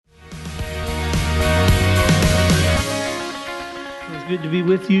Good to be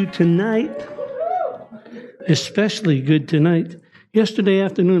with you tonight. Especially good tonight. Yesterday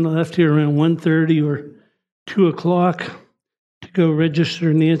afternoon, I left here around 1:30 or 2 o'clock to go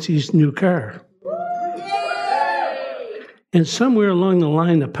register Nancy's new car. And somewhere along the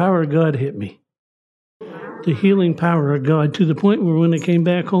line, the power of God hit me. The healing power of God, to the point where when I came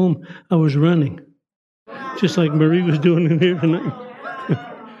back home, I was running. Just like Marie was doing in here tonight.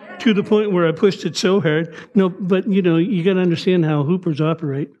 To the point where I pushed it so hard. No, but you got to understand how Hoopers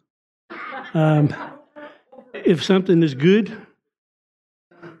operate. If something is good,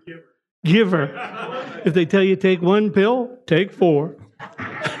 give her. If they tell you take one pill, take 4.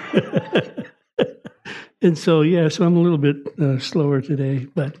 And so, so I'm a little bit slower today,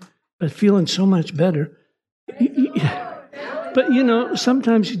 but feeling so much better. But,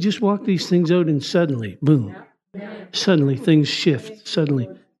 sometimes you just walk these things out and suddenly, boom, suddenly things shift. Suddenly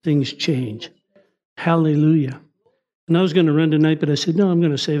things change. Hallelujah. And I was going to run tonight, but I said, no, I'm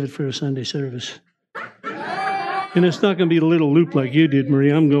going to save it for a Sunday service. And it's not going to be a little loop like you did, Marie.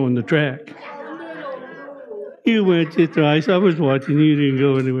 I'm going the track. You went to thrice. I was watching. You didn't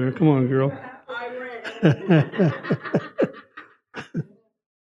go anywhere. Come on, girl.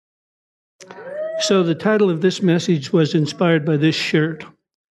 So the title of this message was inspired by this shirt.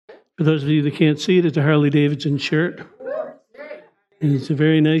 For those of you that can't see it, it's a Harley Davidson shirt. And it's a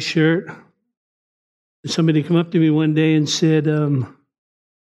very nice shirt. Somebody came up to me one day and said,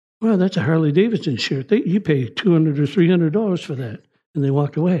 well, that's a Harley Davidson shirt. You pay $200 or $300 for that. And they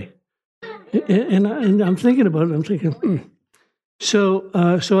walked away. And I'm thinking about it. I'm thinking, So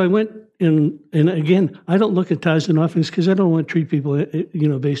I went, and again, I don't look at tithes and offerings because I don't want to treat people,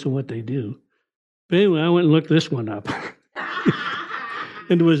 based on what they do. But anyway, I went and looked this one up.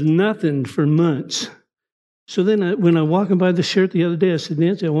 And it was nothing for months. So then when I was walking by the shirt the other day, I said,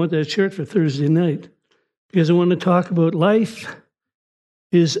 Nancy, I want that shirt for Thursday night because I want to talk about life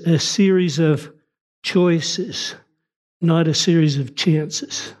is a series of choices, not a series of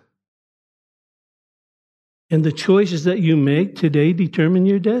chances. And the choices that you make today determine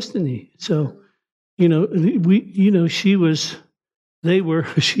your destiny. So, they were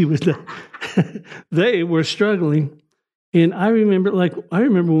struggling. And I remember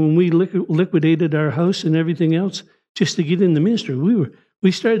when we liquidated our house and everything else just to get in the ministry.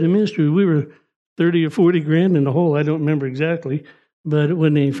 We started the ministry. We were 30 or 40 grand in the hole. I don't remember exactly, but it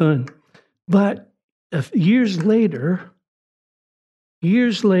wasn't any fun. But years later,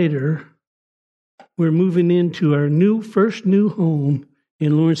 we're moving into our first new home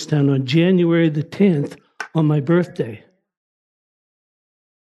in Lawrencetown on January the 10th on my birthday.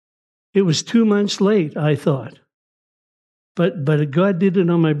 It was 2 months late, I thought. But God did it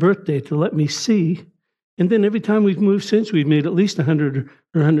on my birthday to let me see. And then every time we've moved since, we've made at least $100,000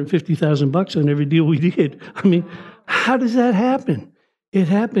 or $150,000 on every deal we did. I mean, how does that happen? It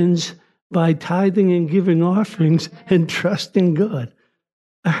happens by tithing and giving offerings and trusting God.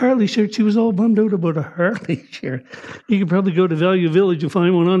 A Harley shirt, she was all bummed out about a Harley shirt. You could probably go to Value Village and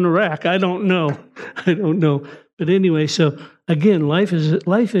find one on the rack. I don't know. But anyway, so again, life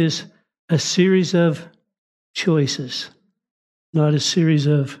is a series of choices, not a series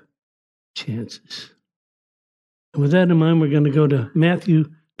of chances. And with that in mind, we're going to go to Matthew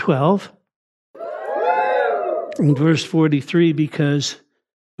 12 and verse 43 because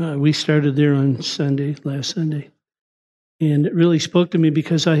we started there on last Sunday. And it really spoke to me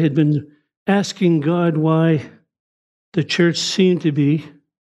because I had been asking God why the church seemed to be.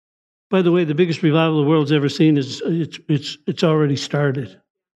 By the way, the biggest revival the world's ever seen is it's already started.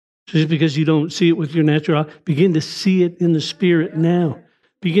 Just because you don't see it with your natural eye, begin to see it in the spirit now.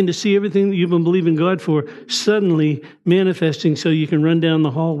 Begin to see everything that you've been believing God for suddenly manifesting so you can run down the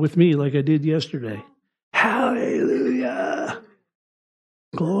hall with me like I did yesterday. Hallelujah.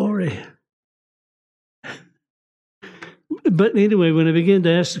 Glory. But anyway, when I began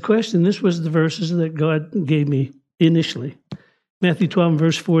to ask the question, this was the verses that God gave me initially. Matthew 12,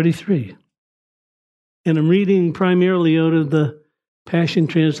 verse 43. And I'm reading primarily out of the Passion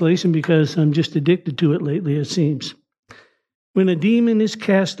Translation because I'm just addicted to it lately, it seems. When a demon is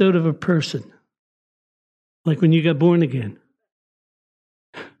cast out of a person, like when you got born again.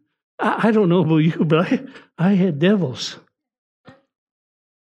 I don't know about you, but I had devils.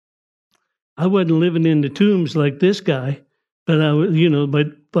 I wasn't living in the tombs like this guy, but I was,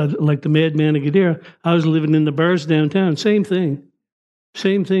 but like the madman of Gadara, I was living in the bars downtown. Same thing,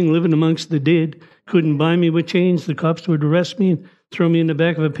 living amongst the dead. Couldn't buy me with chains. The cops would arrest me and throw me in the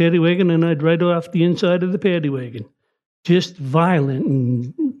back of a paddy wagon, and I'd ride off the inside of the paddy wagon. Just violent.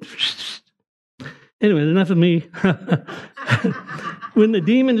 And anyway, enough of me. When the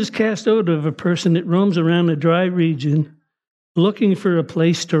demon is cast out of a person, it roams around a dry region looking for a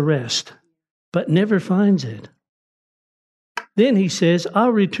place to rest, but never finds it. Then he says,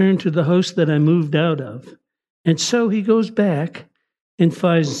 I'll return to the host that I moved out of. And so he goes back and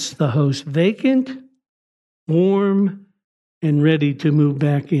finds the host vacant, warm, and ready to move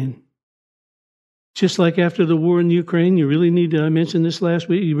back in. Just like after the war in Ukraine, you really need to, I mentioned this last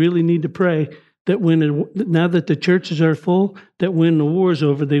week, you really need to pray that now that the churches are full, that when the war's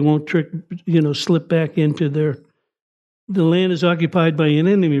over, they won't slip back into the land is occupied by an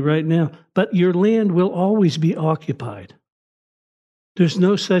enemy right now, but your land will always be occupied. There's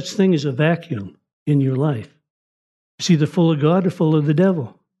no such thing as a vacuum in your life. It's either full of God or full of the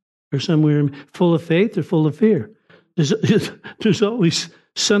devil, or somewhere full of faith or full of fear. There's always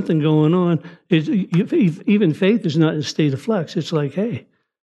something going on. Even faith is not in a state of flux. It's like, hey,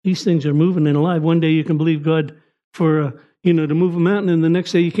 these things are moving and alive. One day you can believe God for, to move a mountain, and the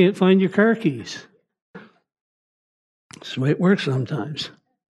next day you can't find your car keys. That's the way it works sometimes.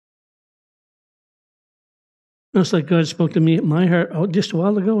 It's like God spoke to me at my heart just a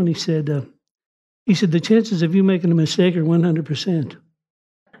while ago, and He said, the chances of you making a mistake are 100%.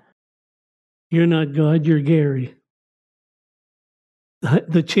 You're not God, you're Gary.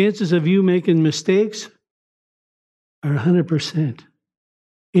 The chances of you making mistakes are 100%.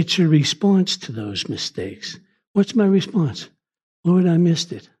 It's your response to those mistakes. What's my response? Lord, I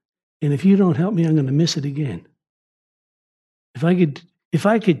missed it. And if you don't help me, I'm going to miss it again. If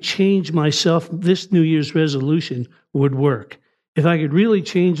I could change myself, this New Year's resolution would work. If I could really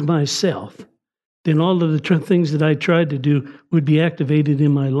change myself, then all of the things that I tried to do would be activated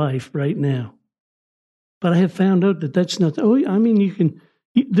in my life right now. But I have found out that that's not.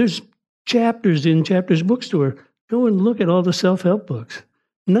 There's chapters in Chapters Bookstore. Go and look at all the self-help books.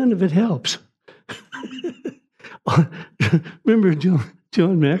 None of it helps. Remember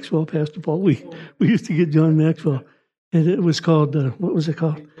John Maxwell, Pastor Paul? We used to get John Maxwell. And it was called, what was it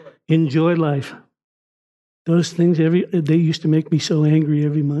called? Enjoy Life. Those things, they used to make me so angry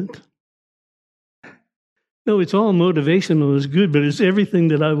every month. No, it's all motivational, it's good, but it's everything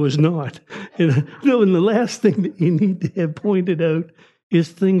that I was not. And the last thing that you need to have pointed out is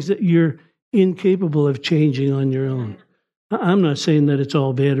things that you're incapable of changing on your own. I'm not saying that it's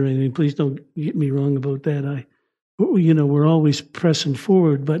all bad or anything. Please don't get me wrong about that. We're always pressing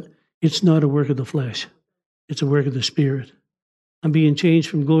forward, but it's not a work of the flesh. It's a work of the Spirit. I'm being changed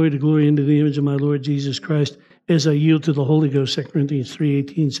from glory to glory into the image of my Lord Jesus Christ as I yield to the Holy Ghost. 2 Corinthians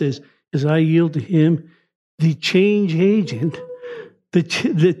 3:18 says, as I yield to Him, the change agent, the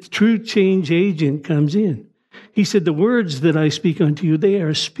true change agent comes in. He said, the words that I speak unto you, they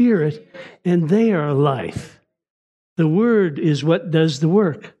are spirit and they are life. The word is what does the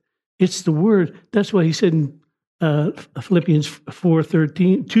work. It's the word. That's why He said in Philippians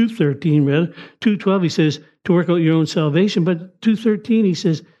 2:12, He says, to work out your own salvation. But 2:13, He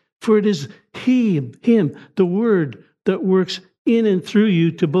says, for it is Him, the Word that works in and through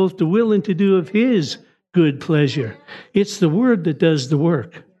you to both to will and to do of His good pleasure. It's the Word that does the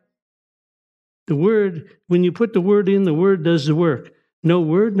work. The Word, when you put the Word in, the Word does the work. No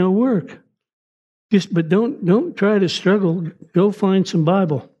word, no work. But don't try to struggle. Go find some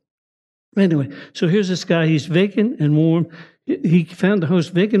Bible. Anyway, so here's this guy. He's vacant and warm. He found the house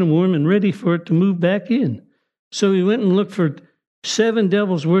vacant and warm and ready for it to move back in. So he went and looked for 7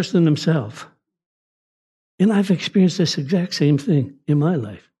 devils worse than himself. And I've experienced this exact same thing in my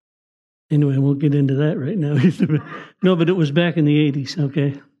life. Anyway, I won't get into that right now. No, but it was back in the 80s,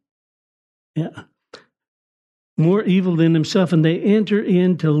 okay? Yeah. More evil than himself, and they enter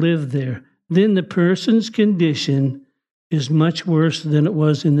in to live there. Then the person's condition is much worse than it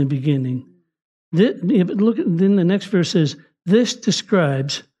was in the beginning. Then the next verse says, this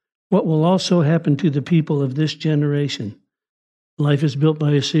describes what will also happen to the people of this generation. Life is built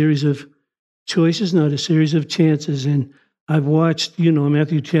by a series of choices, not a series of chances. And I've watched,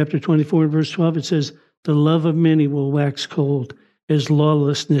 Matthew chapter 24 and verse 12, it says, the love of many will wax cold as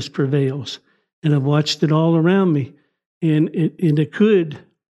lawlessness prevails. And I've watched it all around me. And it could,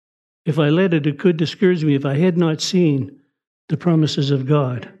 if I let it could discourage me if I had not seen the promises of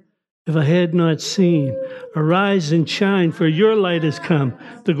God. If I had not seen, arise and shine, for your light has come.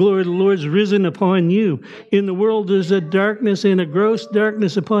 The glory of the Lord is risen upon you. In the world there's a darkness and a gross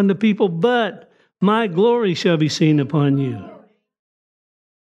darkness upon the people, but my glory shall be seen upon you.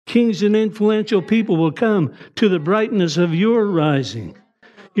 Kings and influential people will come to the brightness of your rising.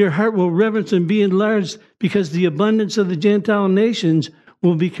 Your heart will reverence and be enlarged because the abundance of the Gentile nations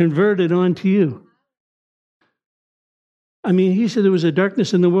will be converted onto you. He said there was a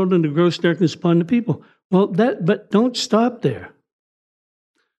darkness in the world and a gross darkness upon the people. But don't stop there.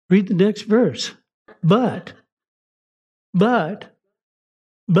 Read the next verse. But But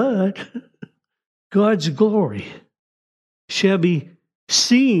God's glory shall be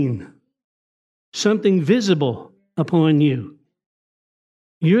seen, something visible upon you.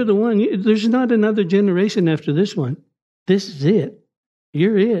 You're the one. There's not another generation after this one. This is it.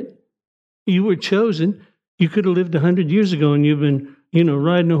 You're it. You were chosen. You could have lived 100 years ago and you've been,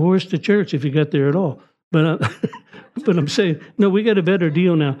 riding a horse to church if you got there at all. But but I'm saying, no, we got a better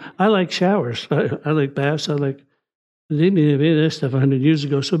deal now. I like showers. I like baths. They didn't have any of that stuff 100 years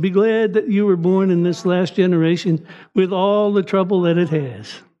ago. So be glad that you were born in this last generation with all the trouble that it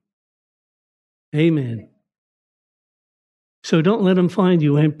has. Amen. So don't let them find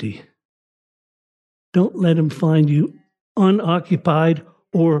you empty. Don't let them find you unoccupied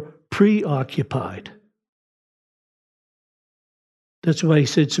or preoccupied. That's why he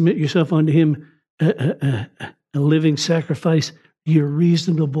said, submit yourself unto him, a living sacrifice, your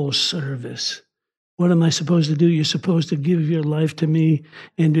reasonable service. What am I supposed to do? You're supposed to give your life to me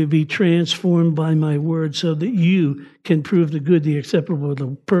and to be transformed by my word so that you can prove the good, the acceptable,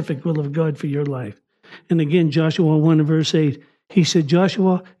 the perfect will of God for your life. And again, Joshua 1 and verse 8, he said,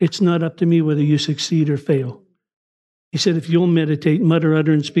 Joshua, it's not up to me whether you succeed or fail. He said, if you'll meditate, mutter,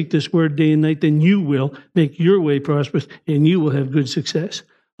 utter, and speak this word day and night, then you will make your way prosperous and you will have good success.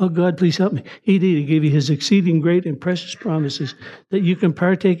 Oh, God, please help me. He did. He gave you his exceeding great and precious promises that you can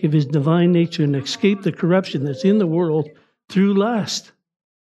partake of his divine nature and escape the corruption that's in the world through lust.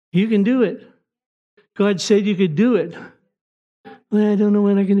 You can do it. God said you could do it. Well, I don't know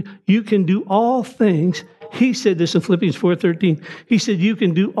what I can do. You can do all things. He said this in Philippians 4:13. He said you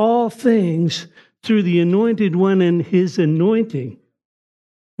can do all things through the anointed one and his anointing,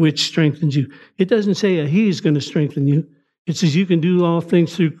 which strengthens you. It doesn't say he's going to strengthen you. It says you can do all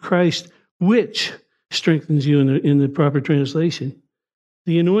things through Christ, which strengthens you in the proper translation.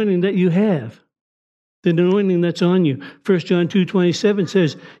 The anointing that you have, the anointing that's on you. 1 John 2:27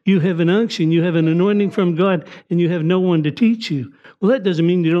 says, you have an unction, you have an anointing from God, and you have no one to teach you. Well, that doesn't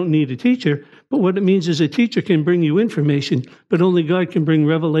mean you don't need a teacher, but what it means is a teacher can bring you information, but only God can bring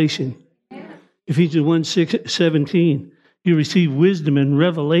revelation. Ephesians 1:17, you receive wisdom and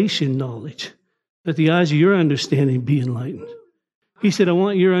revelation knowledge, that the eyes of your understanding be enlightened. He said, I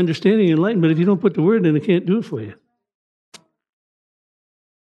want your understanding enlightened, but if you don't put the word in, I can't do it for you.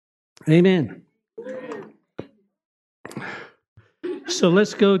 Amen. So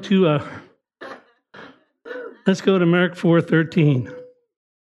let's go to Mark 4:13.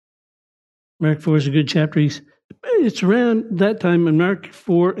 Mark 4 is a good chapter. It's around that time in Mark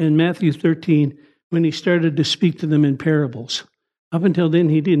 4 and Matthew 13 when he started to speak to them in parables. Up until then,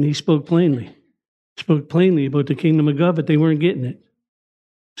 he didn't. He spoke plainly. Spoke plainly about the kingdom of God, but they weren't getting it.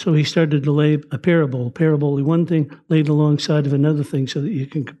 So he started to lay a parable. One thing laid alongside of another thing so that you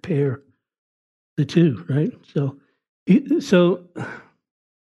can compare the two, right? So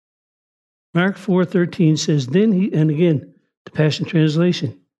Mark 4:13 says, then he, and again, the Passion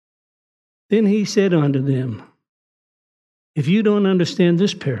Translation, then he said unto them, if you don't understand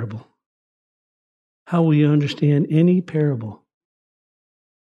this parable, how will you understand any parable?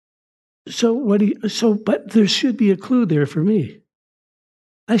 But there should be a clue there for me.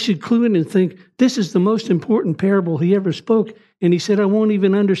 I should clue in and think, this is the most important parable he ever spoke. And he said, I won't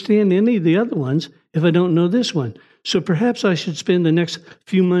even understand any of the other ones if I don't know this one. So perhaps I should spend the next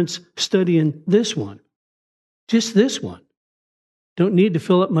few months studying this one. Just this one. Don't need to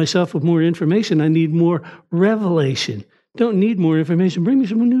fill up myself with more information. I need more revelation. Don't need more information. Bring me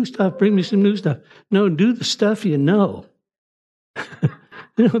some new stuff. Bring me some new stuff. No, do the stuff you know.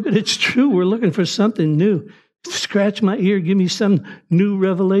 But it's true. We're looking for something new. Scratch my ear. Give me some new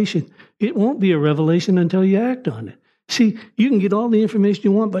revelation. It won't be a revelation until you act on it. See, you can get all the information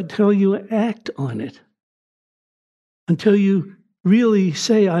you want, but until you act on it, until you really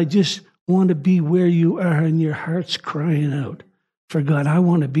say, I just want to be where you are, and your heart's crying out for God. I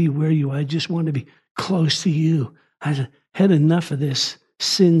want to be where you are. I just want to be close to you. I've had enough of this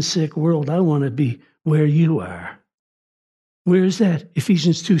sin-sick world. I want to be where you are. Where is that?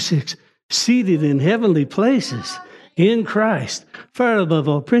 Ephesians 2:6. Seated in heavenly places in Christ, far above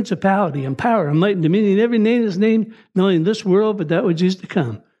all principality and power and might and dominion, every name is named, not in this world, but that which is to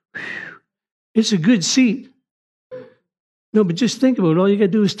come. Whew. It's a good seat. No, but just think about it. All you got to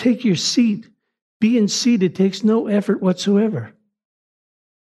do is take your seat. Being seated takes no effort whatsoever.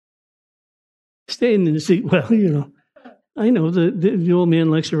 Staying in the seat, well, I know the old man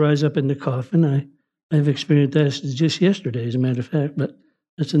likes to rise up in the coffin. I've experienced that just yesterday, as a matter of fact, but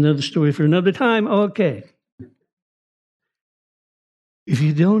that's another story for another time. Okay. If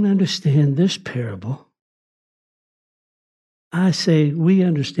you don't understand this parable, I say we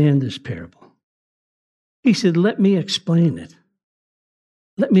understand this parable. He said, let me explain it.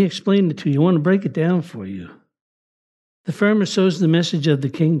 Let me explain it to you. I want to break it down for you. The farmer sows the message of the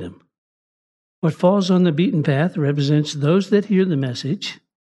kingdom. What falls on the beaten path represents those that hear the message.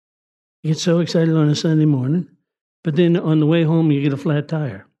 You get so excited on a Sunday morning, but then on the way home, you get a flat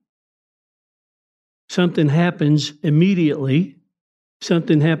tire. Something happens immediately.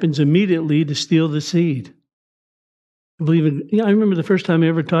 Something happens immediately to steal the seed. I remember the first time I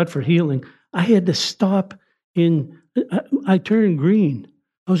ever taught for healing. I had to stop I turned green.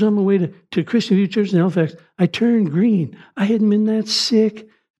 I was on my way to Christian View Church in Halifax. I turned green. I hadn't been that sick,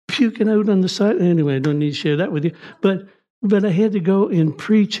 puking out on the side. Anyway, I don't need to share that with you. But I had to go and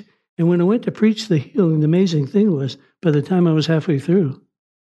preach. And when I went to preach the healing, the amazing thing was, by the time I was halfway through,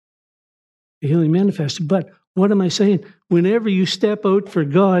 the healing manifested. But what am I saying? Whenever you step out for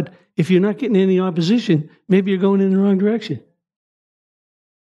God, if you're not getting any opposition, maybe you're going in the wrong direction.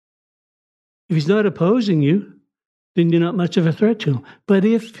 If he's not opposing you, then you're not much of a threat to him. But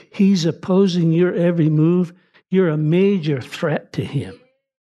if he's opposing your every move, you're a major threat to him.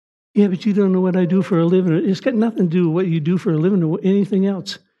 Yeah, but you don't know what I do for a living. It's got nothing to do with what you do for a living or anything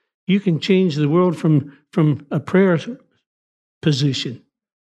else. You can change the world from a prayer position.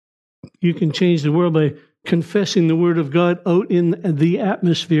 You can change the world by confessing the word of God out in the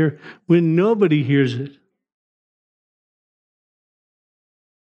atmosphere when nobody hears it.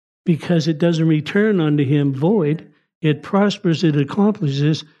 Because it doesn't return unto him void. It prospers, it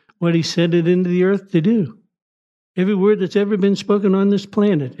accomplishes what he set it into the earth to do. Every word that's ever been spoken on this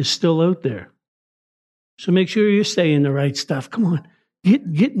planet is still out there. So make sure you're saying the right stuff. Come on,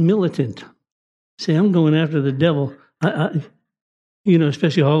 get militant. Say, I'm going after the devil.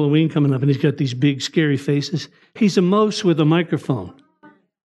 Especially Halloween coming up, and he's got these big, scary faces. He's a mouse with a microphone.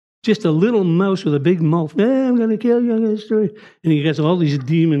 Just a little mouse with a big mouth. I'm going to kill you, I'm going to destroy you. And he gets all these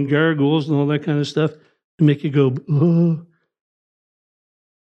demon gargoyles and all that kind of stuff to make you go, oh.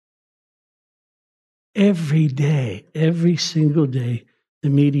 Every day, every single day, the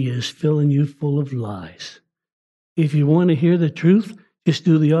media is filling you full of lies. If you want to hear the truth, just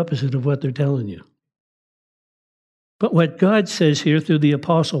do the opposite of what they're telling you. But what God says here through the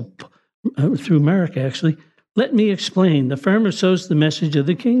apostle, through Mark actually, let me explain. The farmer sows the message of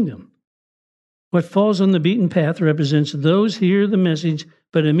the kingdom. What falls on the beaten path represents those who hear the message,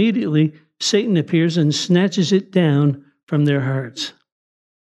 but immediately Satan appears and snatches it down from their hearts.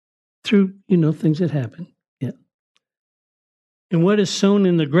 Through, things that happen. Yeah. And what is sown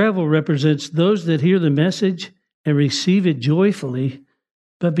in the gravel represents those that hear the message and receive it joyfully,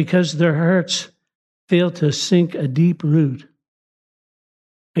 but because their hearts fail to sink a deep root.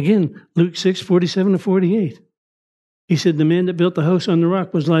 Again, Luke 6:47-48. He said, the man that built the house on the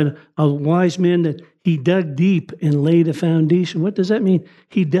rock was like a wise man that he dug deep and laid a foundation. What does that mean?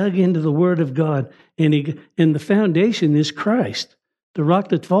 He dug into the word of God, and the foundation is Christ. The rock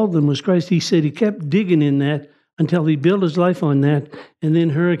that followed them was Christ. He said he kept digging in that until he built his life on that, and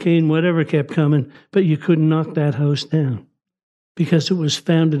then hurricane, whatever kept coming, but you couldn't knock that house down because it was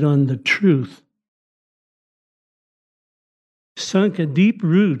founded on the truth. Sunk a deep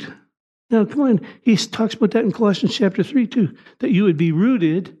root. Now, come on, he talks about that in Colossians chapter 3 too, that you would be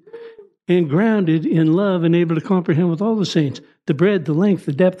rooted and grounded in love and able to comprehend with all the saints the breadth, the length,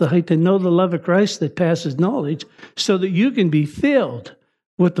 the depth, the height, to know the love of Christ that passes knowledge, so that you can be filled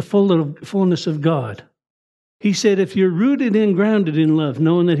with the fullness of God. He said, if you're rooted and grounded in love,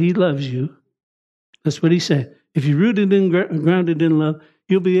 knowing that he loves you, that's what he said. If you're rooted and grounded in love,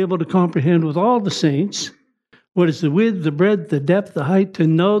 you'll be able to comprehend with all the saints what is the width, the breadth, the depth, the height, to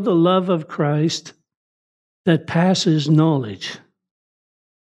know the love of Christ that passes knowledge.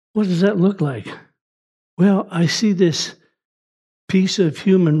 What does that look like? Well, I see this piece of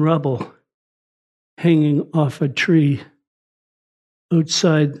human rubble hanging off a tree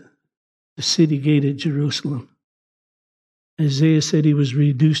outside the city gate at Jerusalem. Isaiah said he was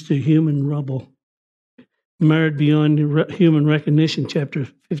reduced to human rubble, marred beyond human recognition, chapter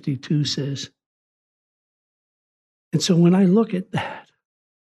 52 says. And so when I look at that,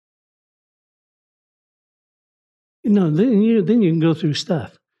 then you can go through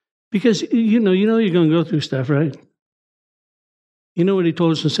stuff. Because you know you're going to go through stuff, right? You know what he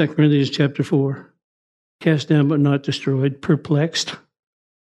told us in 2 Corinthians chapter 4? Cast down but not destroyed, perplexed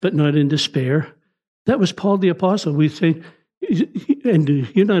but not in despair. That was Paul the Apostle. We say, and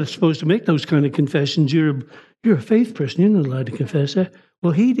you're not supposed to make those kind of confessions. You're a faith person. You're not allowed to confess that.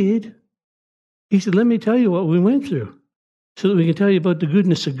 Well, he did. He said, let me tell you what we went through so that we can tell you about the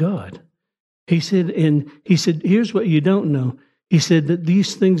goodness of God. He said, here's what you don't know. He said that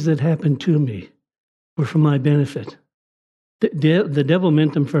these things that happened to me were for my benefit, The devil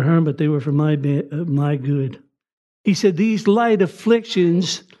meant them for harm, but they were for my good. He said, these light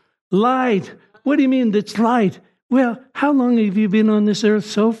afflictions, light. What do you mean that's light? Well, how long have you been on this earth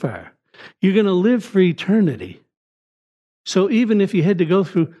so far? You're going to live for eternity. So even if you had to go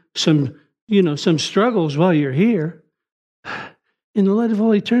through some struggles while you're here, in the light of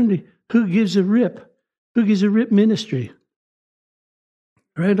all eternity, who gives a rip? Who gives a rip ministry?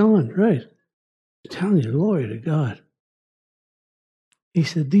 Right on, right. I'm telling you, glory to God. He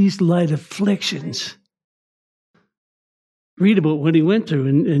said, these light afflictions. Read about what he went through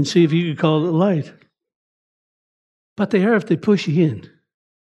and see if you could call it light. But they are if they push you in.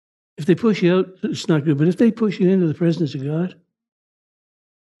 If they push you out, it's not good. But if they push you into the presence of God,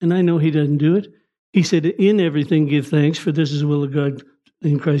 and I know he doesn't do it, he said, in everything give thanks, for this is the will of God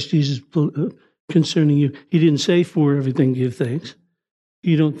in Christ Jesus concerning you. He didn't say for everything give thanks.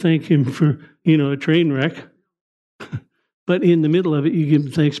 You don't thank him for, a train wreck. But in the middle of it, you give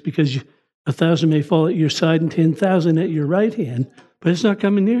him thanks because 1,000 may fall at your side and 10,000 at your right hand, but it's not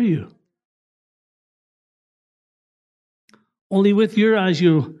coming near you. Only with your eyes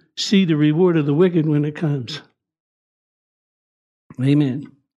you'll see the reward of the wicked when it comes.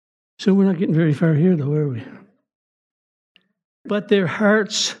 Amen. So we're not getting very far here, though, are we? But their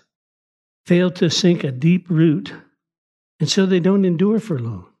hearts fail to sink a deep root, and so they don't endure for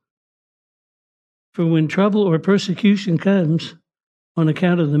long. For when trouble or persecution comes on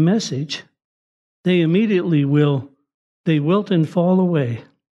account of the message, they immediately wilt and fall away.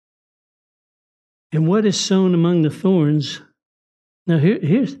 And what is sown among the thorns? Now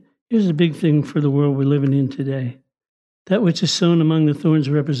here's a big thing for the world we're living in today. That which is sown among the thorns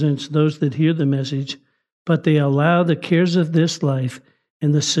represents those that hear the message, but they allow the cares of this life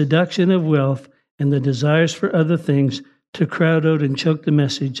and the seduction of wealth and the desires for other things to crowd out and choke the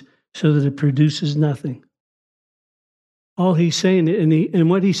message so that it produces nothing. All he's saying, and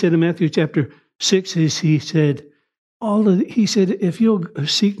what he said in Matthew chapter 6 is he said, if you'll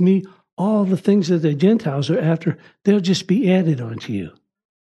seek me, all the things that the Gentiles are after, they'll just be added onto you.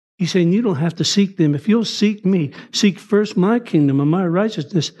 He's saying you don't have to seek them. If you'll seek me, seek first my kingdom and my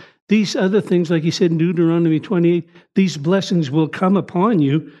righteousness, these other things, like he said in Deuteronomy 28, these blessings will come upon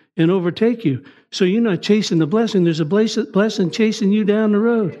you and overtake you. So you're not chasing the blessing. There's a blessing chasing you down the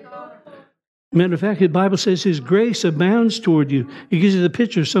road. Matter of fact, the Bible says his grace abounds toward you. It gives you the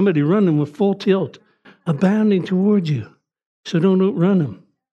picture of somebody running with full tilt, abounding toward you. So don't outrun them.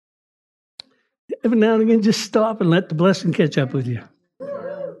 Every now and again, just stop and let the blessing catch up with you.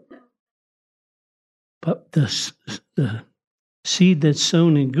 But the seed that's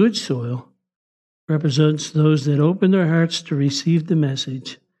sown in good soil represents those that open their hearts to receive the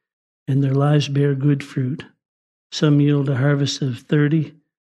message, and their lives bear good fruit. Some yield a harvest of 30,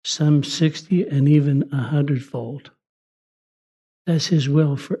 some 60, and even 100-fold. That's his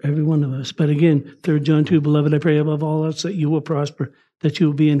will for every one of us. But again, 3 John 2, beloved, I pray above all else that you will prosper, that you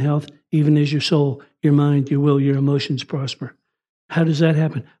will be in health, even as your soul, your mind, your will, your emotions prosper. How does that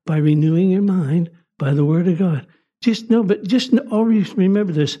happen? By renewing your mind by the Word of God. Just always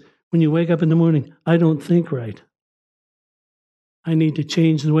remember this. When you wake up in the morning, I don't think right. I need to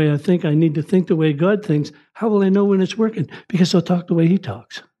change the way I think. I need to think the way God thinks. How will I know when it's working? Because I'll talk the way he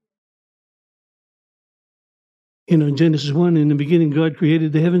talks. In Genesis 1, in the beginning, God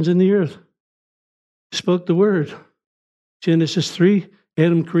created the heavens and the earth. Spoke the word. Genesis 3,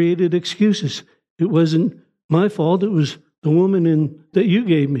 Adam created excuses. It wasn't my fault. It was the woman that you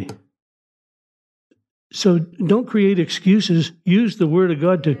gave me. So don't create excuses. Use the Word of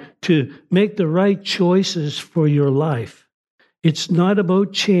God to make the right choices for your life. It's not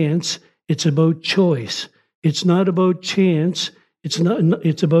about chance. It's about choice. It's not about chance.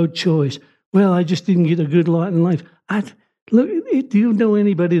 It's about choice. Well, I just didn't get a good lot in life. Do you know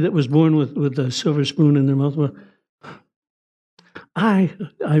anybody that was born with a silver spoon in their mouth? Well, I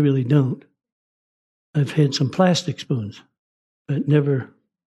really don't. I've had some plastic spoons, but never.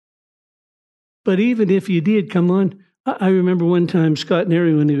 But even if you did, come on. I remember one time Scott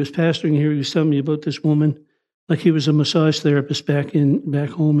Neri, when he was pastoring here, he was telling me about this woman, like he was a massage therapist back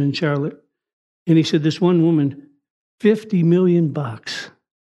home in Charlotte. And he said this one woman, $50 million.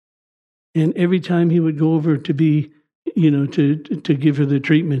 And every time he would go over to be, to give her the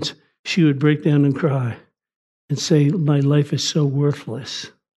treatments, she would break down and cry and say, my life is so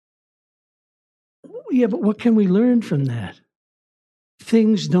worthless. Yeah, but what can we learn from that?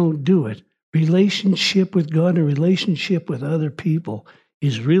 Things don't do it. Relationship with God and relationship with other people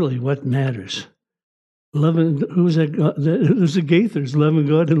is really what matters. Loving, who's the Gaithers, loving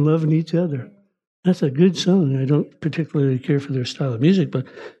God and loving each other. That's a good song. I don't particularly care for their style of music, but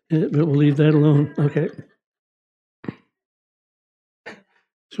we'll leave that alone. Okay.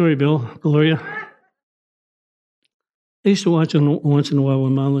 Sorry, Bill. Gloria. I used to watch them once in a while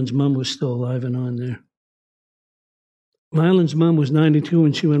when Marlon's mom was still alive and on there. Marlon's mom was 92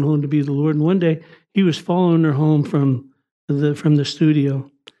 when she went home to be with the Lord. And one day he was following her home from the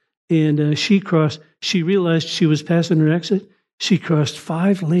studio. And she realized she was passing her exit. She crossed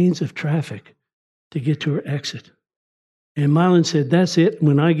 5 lanes of traffic to get to her exit. And Marlon said, that's it.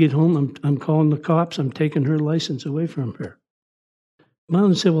 When I get home, I'm calling the cops. I'm taking her license away from her.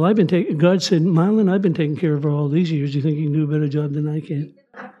 Marlon said, well, God said, Marlon, I've been taking care of her all these years. You think you can do a better job than I can?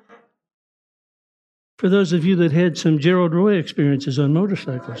 For those of you that had some Gerald Roy experiences on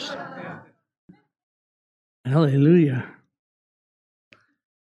motorcycles. Hallelujah.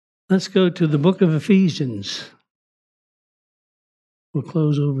 Let's go to the book of Ephesians. We'll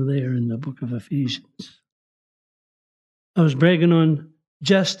close over there in the book of Ephesians. I was bragging on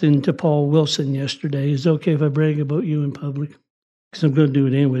Justin to Paul Wilson yesterday. Is it okay if I brag about you in public? Because I'm going to do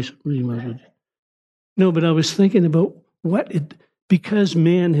it anyway. So no, but I was thinking about because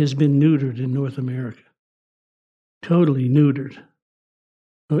man has been neutered in North America. Totally neutered.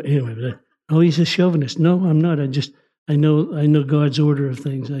 Oh, anyway, he's a chauvinist. No, I'm not. I know God's order of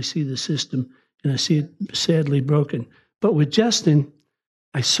things. I see the system, and I see it sadly broken. But with Justin,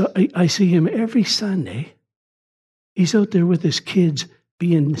 I see him every Sunday. He's out there with his kids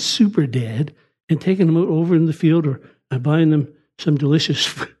being super dad and taking them out over in the field or buying them some delicious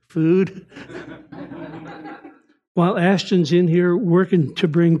food. While Ashton's in here working to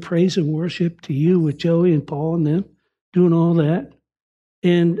bring praise and worship to you with Joey and Paul and them, doing all that.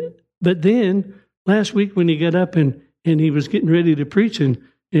 But then last week when he got up and he was getting ready to preach and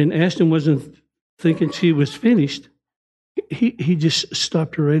Ashton wasn't thinking she was finished, he just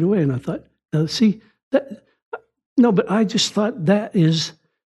stopped her right away. And I thought, but I just thought that's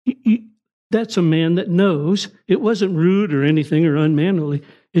a man that knows. It wasn't rude or anything or unmanly.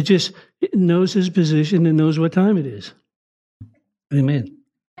 It knows his position and knows what time it is. Amen.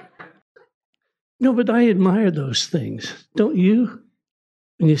 No, but I admire those things. Don't you?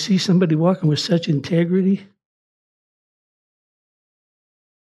 When you see somebody walking with such integrity.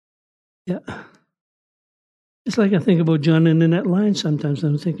 Yeah. It's like I think about John and Annette Line sometimes.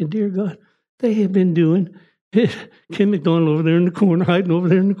 I'm thinking, dear God, they have been doing Kim McDonald over there in the corner, hiding over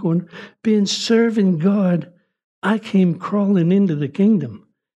there in the corner, been serving God. I came crawling into the kingdom.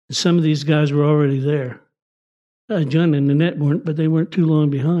 And some of these guys were already there. John and Annette weren't, but they weren't too long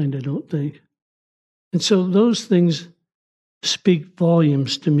behind, I don't think. And so those things speak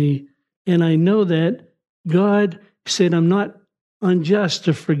volumes to me. And I know that God said, I'm not unjust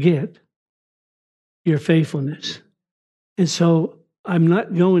to forget your faithfulness. And so I'm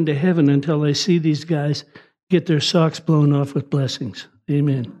not going to heaven until I see these guys get their socks blown off with blessings.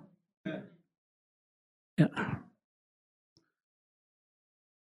 Amen. Yeah.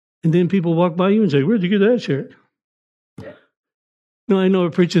 And then people walk by you and say, where'd you get that shirt? No, I know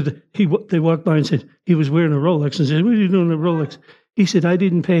a preacher that they walked by and said he was wearing a Rolex and said, what are you doing with a Rolex? He said, I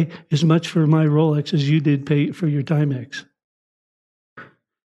didn't pay as much for my Rolex as you did pay for your Timex.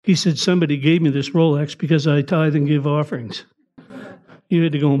 He said, somebody gave me this Rolex because I tithe and give offerings. You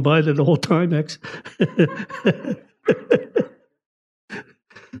had to go and buy that whole Timex.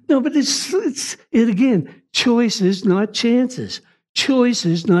 No, but it's again, choices, not chances.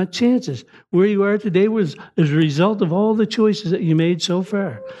 Choices, not chances. Where you are today was as a result of all the choices that you made so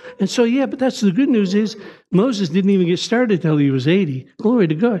far. And so, yeah, but that's the good news is Moses didn't even get started till he was 80. Glory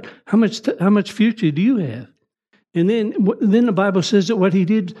to God. How much future do you have? And then the Bible says that what he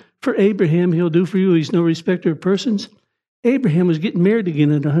did for Abraham, he'll do for you. He's no respecter of persons. Abraham was getting married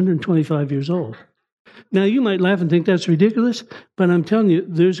again at 125 years old. Now, you might laugh and think that's ridiculous, but I'm telling you,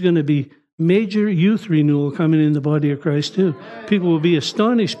 there's going to be major youth renewal coming in the body of Christ too. People will be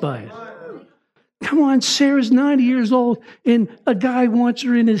astonished by it. Come on, Sarah's 90 years old, and a guy wants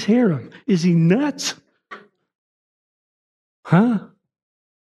her in his harem. Is he nuts? Huh?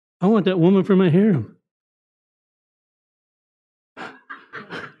 I want that woman for my harem.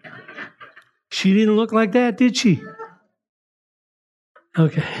 She didn't look like that, did she?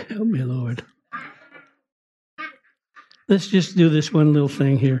 Okay, help me, Lord. Let's just do this one little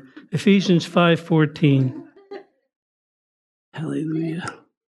thing here. Ephesians 5:14. Hallelujah.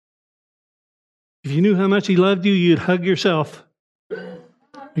 If you knew how much he loved you, you'd hug yourself.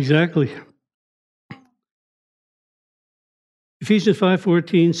 Exactly. Ephesians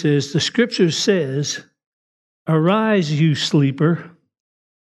 5:14 says, the scripture says, arise, you sleeper.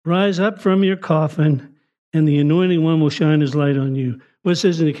 Rise up from your coffin, and the anointing one will shine his light on you. What it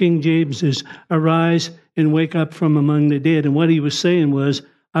says in the King James is, arise and wake up from among the dead. And what he was saying was,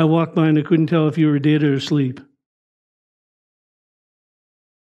 I walked by and I couldn't tell if you were dead or asleep.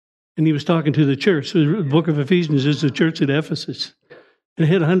 And he was talking to the church. So the book of Ephesians is the church at Ephesus. And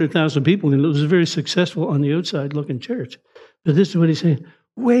it had 100,000 people, and it was a very successful on the outside looking church. But this is what he's saying.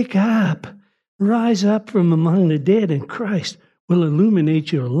 Wake up. Rise up from among the dead, and Christ will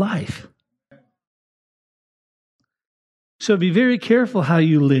illuminate your life. So be very careful how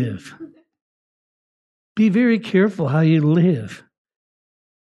you live. Be very careful how you live.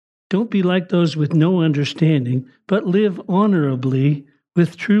 Don't be like those with no understanding, but live honorably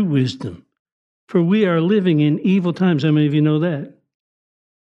with true wisdom. For we are living in evil times. How many of you know that?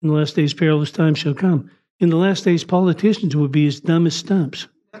 In the last days, perilous times shall come. In the last days, politicians will be as dumb as stumps.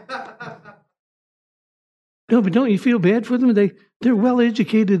 No, but don't you feel bad for them? They're well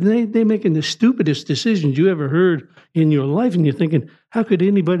educated, and they're making the stupidest decisions you ever heard in your life, and you're thinking, how could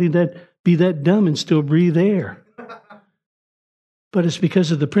anybody be that dumb and still breathe air? But it's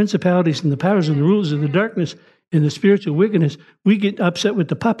because of the principalities and the powers and the rulers of the darkness and the spiritual wickedness. We get upset with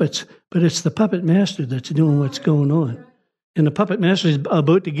the puppets, but it's the puppet master that's doing what's going on. And the puppet master is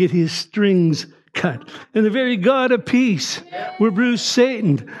about to get his strings cut. And the very God of peace will bruise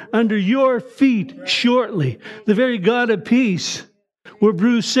Satan under your feet shortly. The very God of peace will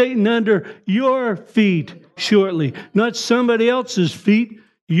bruise Satan under your feet shortly. Not somebody else's feet,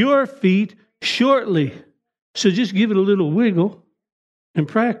 your feet shortly. So just give it a little wiggle and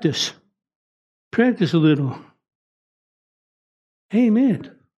practice. Practice a little.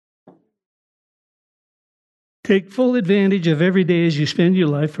 Amen. Take full advantage of every day as you spend your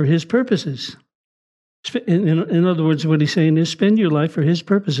life for His purposes. In other words, what he's saying is spend your life for His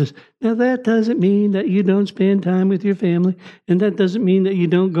purposes. Now, that doesn't mean that you don't spend time with your family, and that doesn't mean that you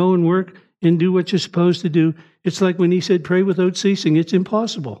don't go and work and do what you're supposed to do. It's like when he said pray without ceasing. It's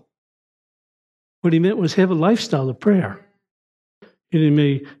impossible. What he meant was have a lifestyle of prayer. And it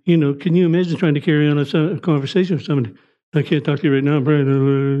may, can you imagine trying to carry on a conversation with somebody? I can't talk to you right now. I'm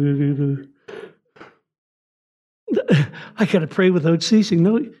praying. I got to pray without ceasing.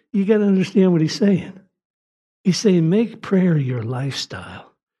 No, you got to understand what he's saying. He's saying make prayer your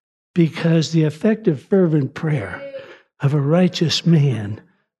lifestyle, because the effective, fervent prayer of a righteous man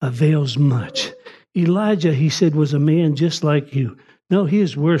avails much. Elijah, he said, was a man just like you. No, he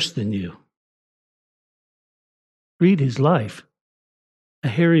is worse than you. Read his life. A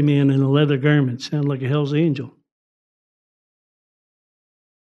hairy man in a leather garment, sound like a hell's angel.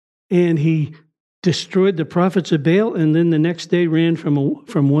 And he destroyed the prophets of Baal, and then the next day ran from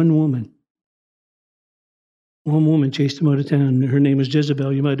one woman. One woman chased him out of town. Her name was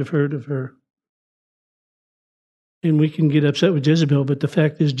Jezebel. You might have heard of her. And we can get upset with Jezebel, but the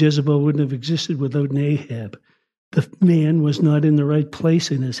fact is Jezebel wouldn't have existed without Ahab. The man was not in the right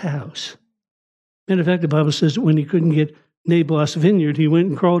place in his house. Matter of fact, the Bible says that when he couldn't get Naboth's vineyard, he went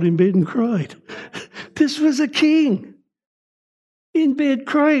and crawled in bed and cried. This was a king in bed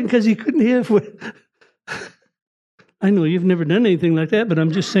crying because he couldn't have what. I know you've never done anything like that, but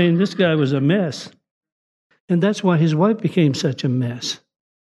I'm just saying this guy was a mess. And that's why his wife became such a mess,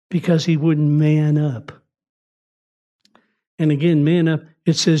 because he wouldn't man up. And again, man up,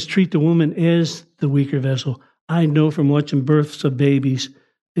 it says treat the woman as the weaker vessel. I know from watching births of babies,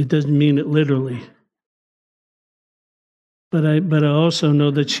 it doesn't mean it literally. But I also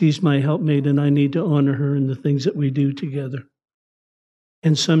know that she's my helpmate, and I need to honor her in the things that we do together.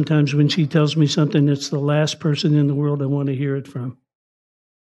 And sometimes when she tells me something, it's the last person in the world I want to hear it from.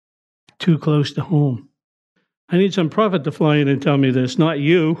 Too close to home. I need some prophet to fly in and tell me this, not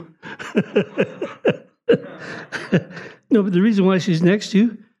you. No, but the reason why she's next to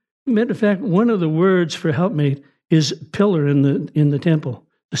you, matter of fact, one of the words for helpmate is pillar in the temple.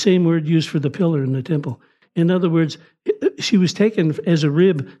 The same word used for the pillar in the temple. In other words, she was taken as a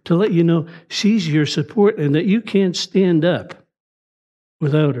rib to let you know she's your support and that you can't stand up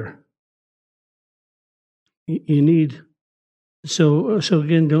without her. You need. So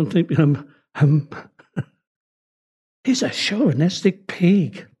again, don't think I'm. He's a chauvinistic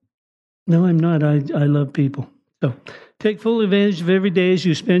pig. No, I'm not. I love people. So take full advantage of every day as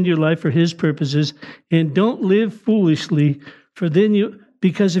you spend your life for His purposes, and don't live foolishly.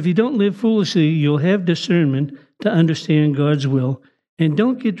 Because if you don't live foolishly, you'll have discernment to understand God's will, and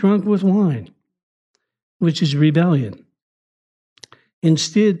don't get drunk with wine, which is rebellion.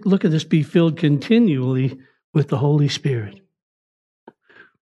 Instead, look at this: be filled continually with the Holy Spirit.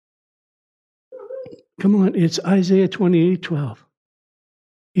 Come on, it's Isaiah 28:12.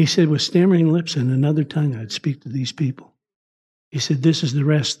 He said, with stammering lips and another tongue, I'd speak to these people. He said, this is the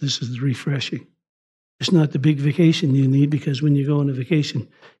rest, this is the refreshing. It's not the big vacation you need, because when you go on a vacation,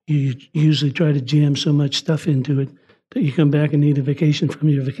 you usually try to jam so much stuff into it that you come back and need a vacation from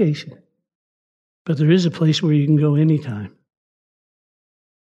your vacation. But there is a place where you can go anytime.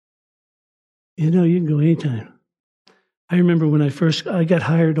 You know, you can go anytime. I remember when I got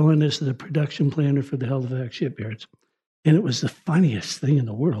hired on as the production planner for the Halifax shipyards, and it was the funniest thing in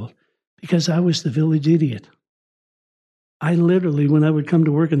the world because I was the village idiot. I literally, when I would come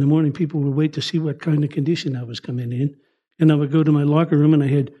to work in the morning, people would wait to see what kind of condition I was coming in, and I would go to my locker room, and I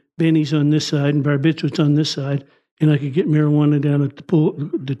had bennies on this side and barbiturates on this side, and I could get marijuana down at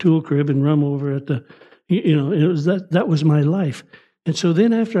the tool crib and rum over at the, it was that was my life. And so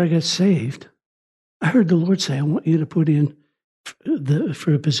then after I got saved, I heard the Lord say, I want you to put in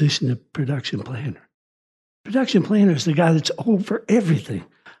for a position of production planner. Production planner is the guy that's over everything.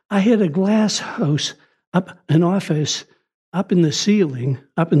 I had a glass house an office up in the ceiling,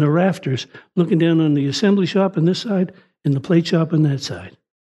 up in the rafters, looking down on the assembly shop on this side and the plate shop on that side.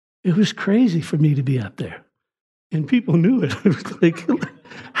 It was crazy for me to be up there. And people knew it. It was like,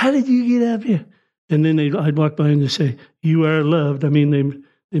 how did you get up here? And then I'd walk by and they'd say, you are loved. I mean,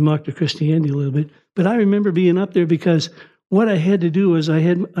 they mocked the Christianity a little bit. But I remember being up there because what I had to do was I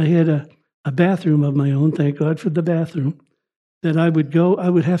had a bathroom of my own, thank God for the bathroom, that I would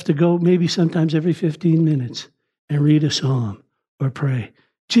have to go maybe sometimes every 15 minutes and read a psalm or pray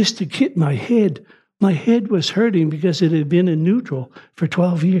just to get my head. My head was hurting because it had been in neutral for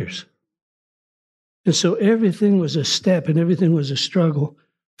 12 years. And so everything was a step and everything was a struggle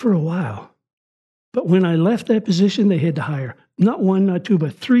for a while. But when I left that position, they had to hire not one, not two,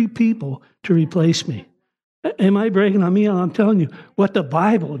 but 3 people to replace me. Am I bragging on me? I'm telling you what the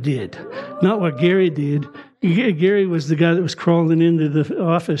Bible did, not what Gary did. Gary was the guy that was crawling into the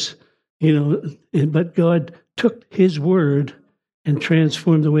office, but God took his word and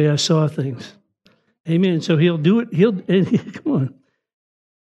transformed the way I saw things. Amen. So he'll do it. Come on.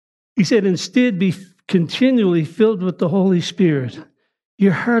 He said, instead, be continually filled with the Holy Spirit.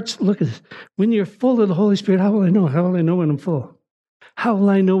 Your hearts, look at this. When you're full of the Holy Spirit, how will I know? How will I know when I'm full? How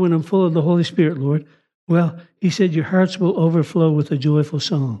will I know when I'm full of the Holy Spirit, Lord? Well, he said, your hearts will overflow with a joyful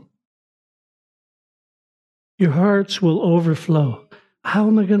song. Your hearts will overflow. How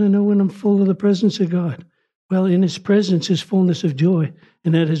am I going to know when I'm full of the presence of God? Well, in his presence is fullness of joy,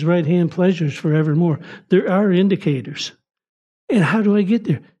 and at his right hand pleasures forevermore. There are indicators. And how do I get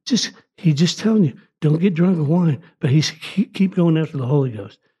there? He's just telling you, don't get drunk with wine, but he's keep going after the Holy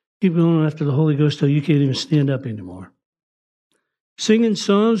Ghost. Keep going after the Holy Ghost till you can't even stand up anymore. Singing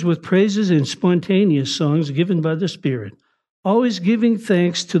songs with praises and spontaneous songs given by the Spirit. Always giving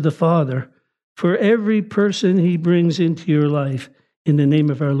thanks to the Father for every person he brings into your life in the name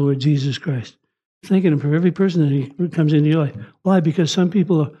of our Lord Jesus Christ. Thanking him for every person that he comes into your life. Why? Because some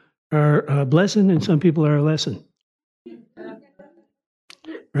people are a blessing and some people are a lesson.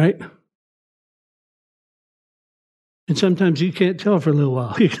 Right? And sometimes you can't tell for a little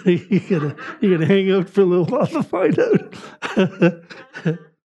while. You gotta hang out for a little while to find out.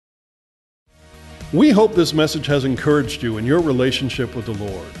 We hope this message has encouraged you in your relationship with the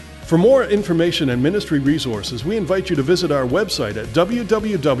Lord. For more information and ministry resources, we invite you to visit our website at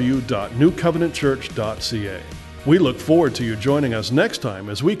www.newcovenantchurch.ca. We look forward to you joining us next time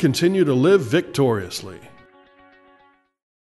as we continue to live victoriously.